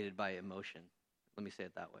validated by emotion. Let me say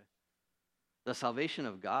it that way. The salvation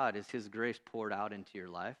of God is his grace poured out into your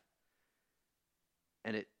life.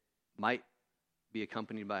 And it might be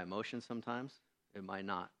accompanied by emotion sometimes. It might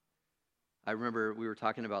not. I remember we were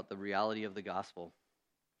talking about the reality of the gospel.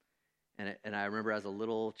 And I remember as a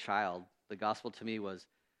little child, the gospel to me was,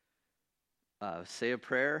 say a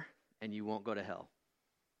prayer and you won't go to hell.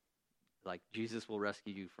 Like, Jesus will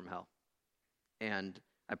rescue you from hell. And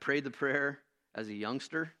I prayed the prayer as a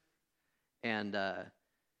youngster, and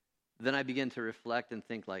then I began to reflect and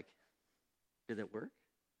think, like, did it work?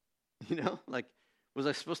 You know, like, was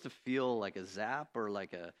I supposed to feel like a zap or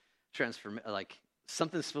like a like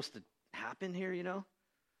something's supposed to happen here, you know?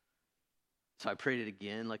 So I prayed it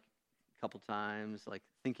again, like a couple times, like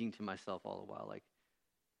thinking to myself all the while, like,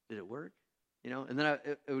 did it work? You know? And then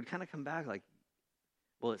it would kind of come back like,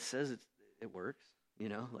 well, it says it works, you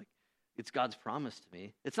know? Like, it's God's promise to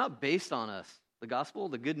me. It's not based on us. The gospel,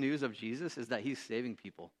 the good news of Jesus is that he's saving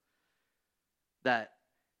people. That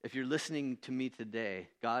if you're listening to me today,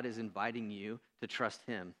 God is inviting you to trust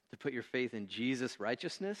him, to put your faith in Jesus'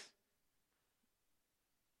 righteousness,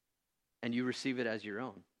 and you receive it as your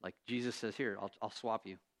own. Like Jesus says, here, I'll swap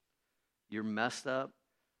you. Your messed up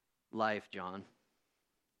life, John,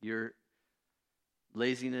 your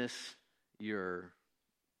laziness, your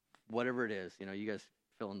whatever it is, you know, you guys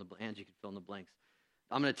fill in the blanks, you can fill in the blanks.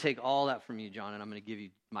 I'm going to take all that from you, John, and I'm going to give you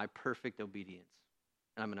my perfect obedience.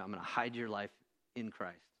 And I'm going to hide your life in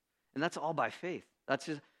Christ. And that's all by faith.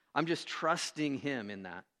 I'm just trusting him in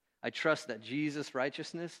that. I trust that Jesus'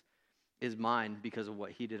 righteousness is mine because of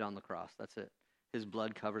what he did on the cross. That's it. His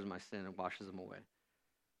blood covers my sin and washes them away.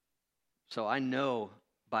 So I know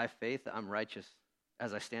by faith that I'm righteous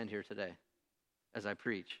as I stand here today, as I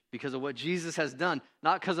preach, because of what Jesus has done,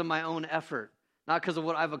 not because of my own effort, not because of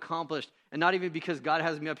what I've accomplished, and not even because God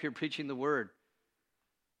has me up here preaching the word.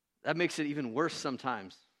 That makes it even worse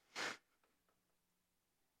sometimes.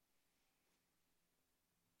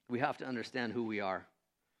 We have to understand who we are.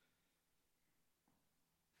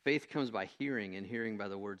 Faith comes by hearing, and hearing by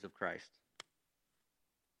the words of Christ.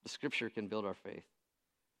 The scripture can build our faith.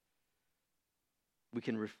 We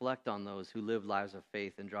can reflect on those who live lives of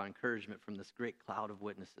faith and draw encouragement from this great cloud of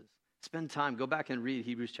witnesses. Spend time. Go back and read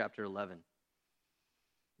Hebrews chapter 11.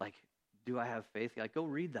 Like, do I have faith? Like, go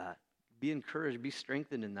read that. Be encouraged. Be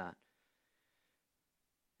strengthened in that.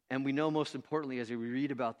 And we know, most importantly, as we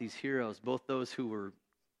read about these heroes, both those who were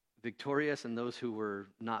victorious and those who were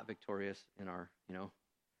not victorious in our,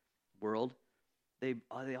 world, they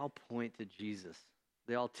all point to Jesus.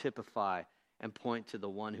 They all typify and point to the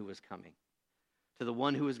one who was coming, to the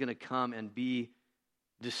one who was going to come and be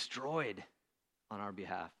destroyed on our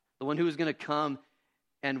behalf, the one who was going to come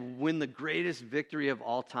and win the greatest victory of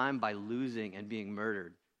all time by losing and being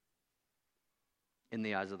murdered in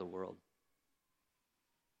the eyes of the world.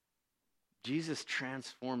 Jesus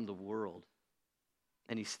transformed the world,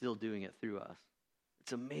 and he's still doing it through us.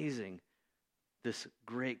 It's amazing, this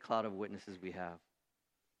great cloud of witnesses we have.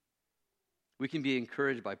 We can be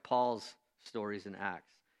encouraged by Paul's stories in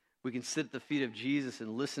Acts. We can sit at the feet of Jesus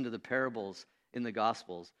and listen to the parables in the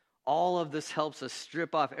Gospels. All of this helps us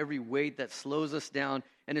strip off every weight that slows us down,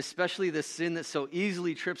 and especially the sin that so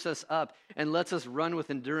easily trips us up and lets us run with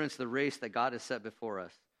endurance the race that God has set before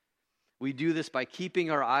us. We do this by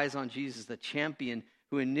keeping our eyes on Jesus, the champion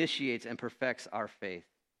who initiates and perfects our faith.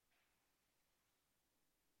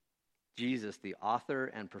 Jesus, the author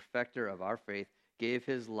and perfecter of our faith, gave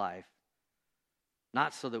his life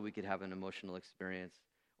not so that we could have an emotional experience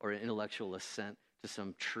or an intellectual assent to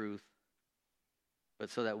some truth, but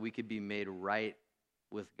so that we could be made right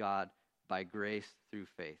with God by grace through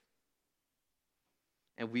faith.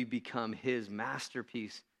 And we become his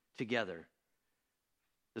masterpiece together.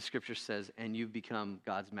 The scripture says, and you've become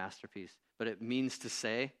God's masterpiece. But it means to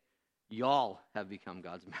say, y'all have become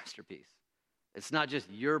God's masterpiece. It's not just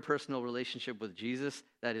your personal relationship with Jesus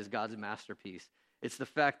that is God's masterpiece. It's the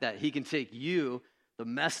fact that he can take you, the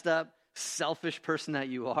messed up, selfish person that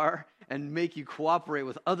you are, and make you cooperate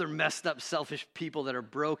with other messed up, selfish people that are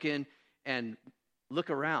broken. And look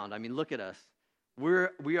around. I mean, look at us.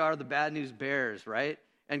 We are the bad news bears, right?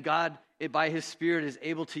 And God, by his Spirit, is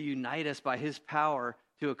able to unite us by his power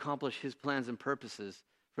to accomplish his plans and purposes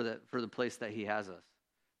for the place that he has us.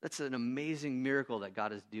 That's an amazing miracle that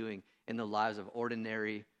God is doing in the lives of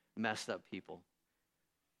ordinary, messed up people.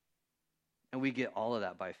 And we get all of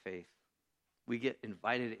that by faith. We get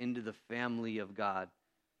invited into the family of God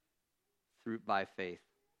by faith.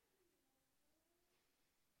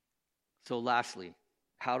 So lastly,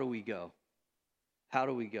 how do we go? How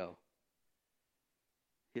do we go?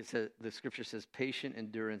 It says, the scripture says, patient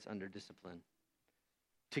endurance under discipline.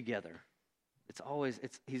 Together.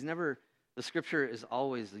 The scripture is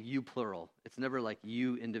always you plural. It's never like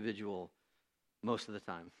you individual most of the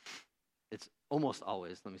time. It's almost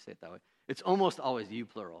always, let me say it that way. It's almost always you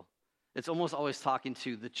plural. It's almost always talking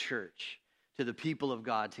to the church, to the people of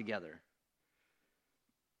God together.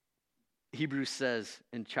 Hebrews says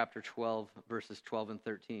in chapter 12, verses 12 and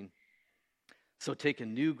 13, so take a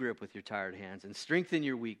new grip with your tired hands and strengthen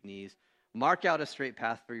your weak knees. Mark out a straight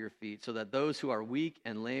path for your feet so that those who are weak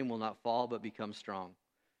and lame will not fall but become strong.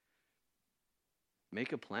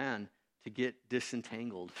 Make a plan to get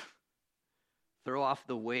disentangled. Throw off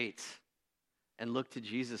the weights and look to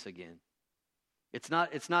Jesus again. It's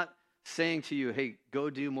not saying to you, hey, go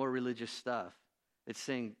do more religious stuff. It's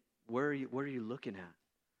saying, what are you looking at?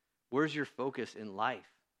 Where's your focus in life?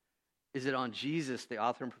 Is it on Jesus, the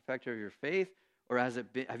author and perfecter of your faith, or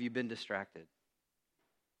have you been distracted?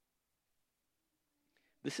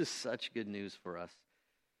 This is such good news for us.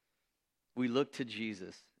 We look to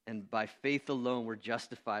Jesus, and by faith alone, we're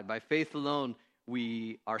justified. By faith alone,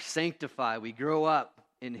 we are sanctified. We grow up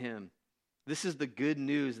in him. This is the good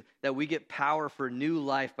news that we get power for new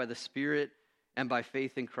life by the Spirit and by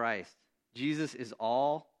faith in Christ. Jesus is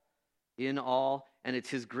all, in all, and it's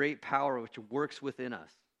his great power which works within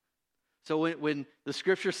us. So when the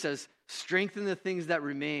scripture says, strengthen the things that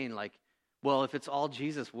remain, like, well, if it's all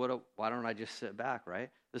Jesus, why don't I just sit back, right?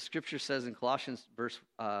 The scripture says in Colossians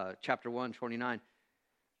chapter 1, 29,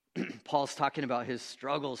 Paul's talking about his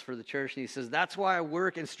struggles for the church, and he says, that's why I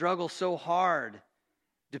work and struggle so hard,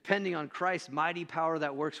 depending on Christ's mighty power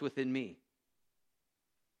that works within me.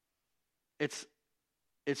 It's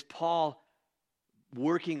Paul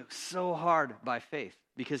working so hard by faith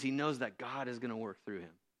because he knows that God is going to work through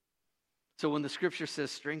him. So when the scripture says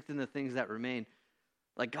strengthen the things that remain,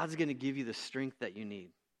 like God's going to give you the strength that you need.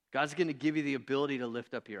 God's going to give you the ability to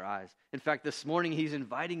lift up your eyes. In fact, this morning he's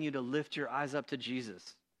inviting you to lift your eyes up to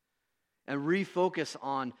Jesus and refocus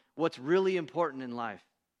on what's really important in life.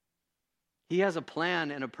 He has a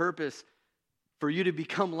plan and a purpose for you to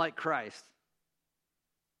become like Christ.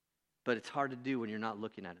 But it's hard to do when you're not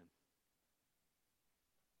looking at him.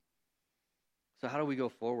 So how do we go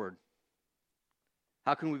forward?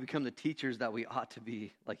 How can we become the teachers that we ought to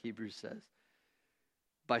be, like Hebrews says?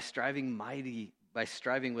 By striving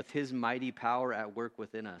with his mighty power at work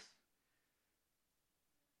within us.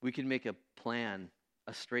 We can make a plan,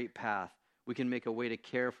 a straight path. We can make a way to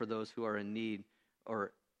care for those who are in need,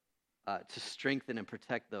 or to strengthen and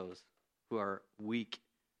protect those who are weak,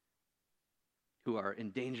 who are in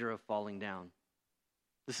danger of falling down.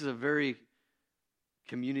 This is a very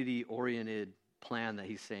community-oriented plan that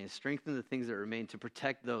he's saying. Strengthen the things that remain to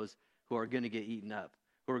protect those who are going to get eaten up,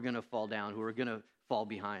 who are going to fall down, who are going to fall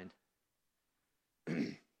behind.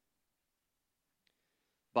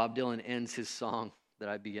 Bob Dylan ends his song that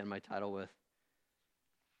I began my title with.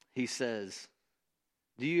 He says,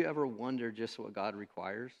 "Do you ever wonder just what God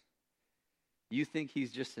requires? You think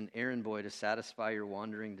he's just an errand boy to satisfy your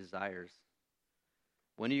wandering desires.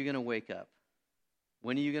 When are you going to wake up?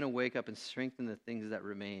 When are you going to wake up and strengthen the things that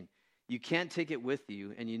remain? You can't take it with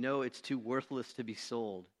you, and you know it's too worthless to be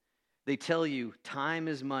sold. They tell you time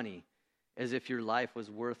is money, as if your life was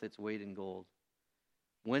worth its weight in gold.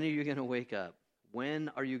 When are you going to wake up? When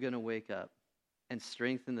are you going to wake up and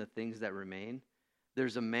strengthen the things that remain?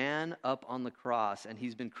 There's a man up on the cross, and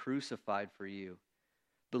he's been crucified for you.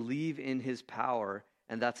 Believe in his power,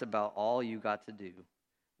 and that's about all you got to do.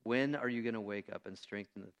 When are you going to wake up and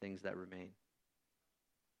strengthen the things that remain?"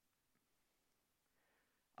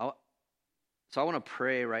 So I want to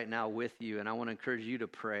pray right now with you, and I want to encourage you to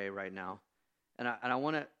pray right now. And I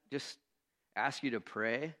want to just ask you to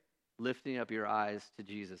pray, lifting up your eyes to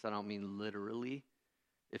Jesus. I don't mean literally.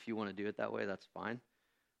 If you want to do it that way, that's fine.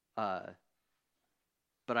 But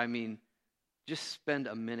I mean, just spend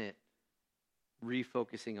a minute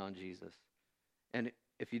refocusing on Jesus. And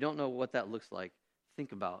if you don't know what that looks like,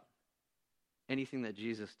 think about anything that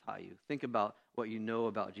Jesus taught you. Think about what you know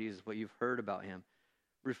about Jesus, what you've heard about him.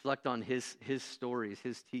 Reflect on his stories,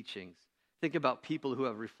 his teachings. Think about people who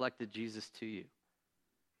have reflected Jesus to you.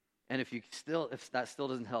 And if that still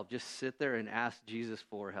doesn't help, just sit there and ask Jesus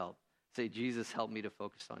for help. Say, "Jesus, help me to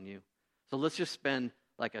focus on you." So let's just spend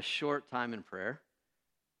like a short time in prayer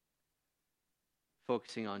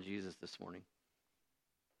focusing on Jesus this morning.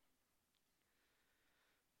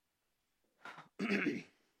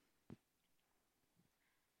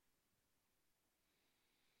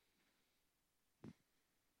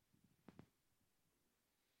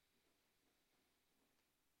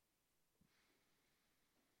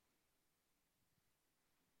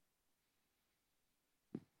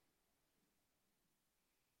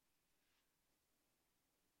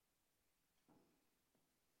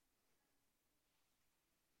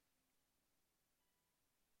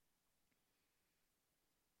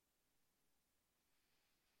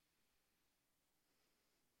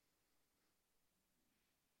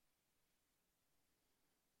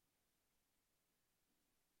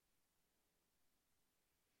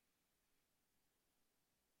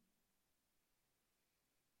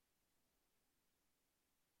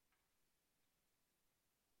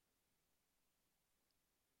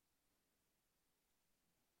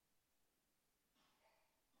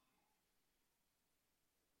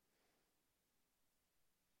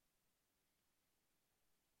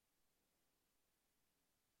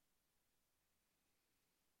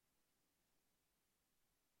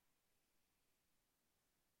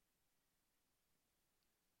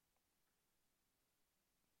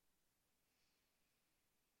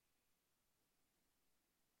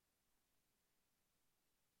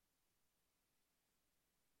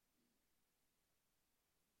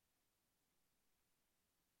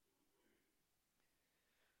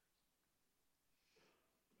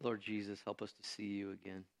 Lord Jesus, help us to see you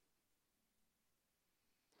again.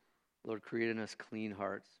 Lord, create in us clean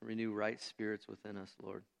hearts. Renew right spirits within us,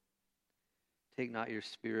 Lord. Take not your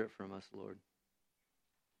spirit from us, Lord.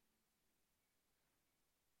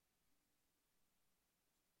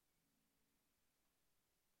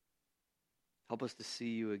 Help us to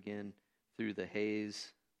see you again through the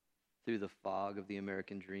haze, through the fog of the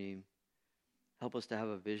American dream. Help us to have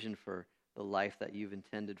a vision for the life that you've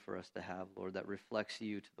intended for us to have, Lord, that reflects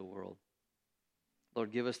you to the world. Lord,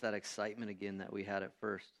 give us that excitement again that we had at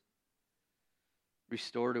first.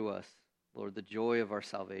 Restore to us, Lord, the joy of our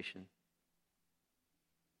salvation.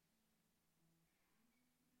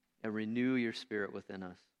 And renew your spirit within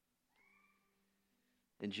us.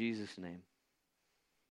 In Jesus' name.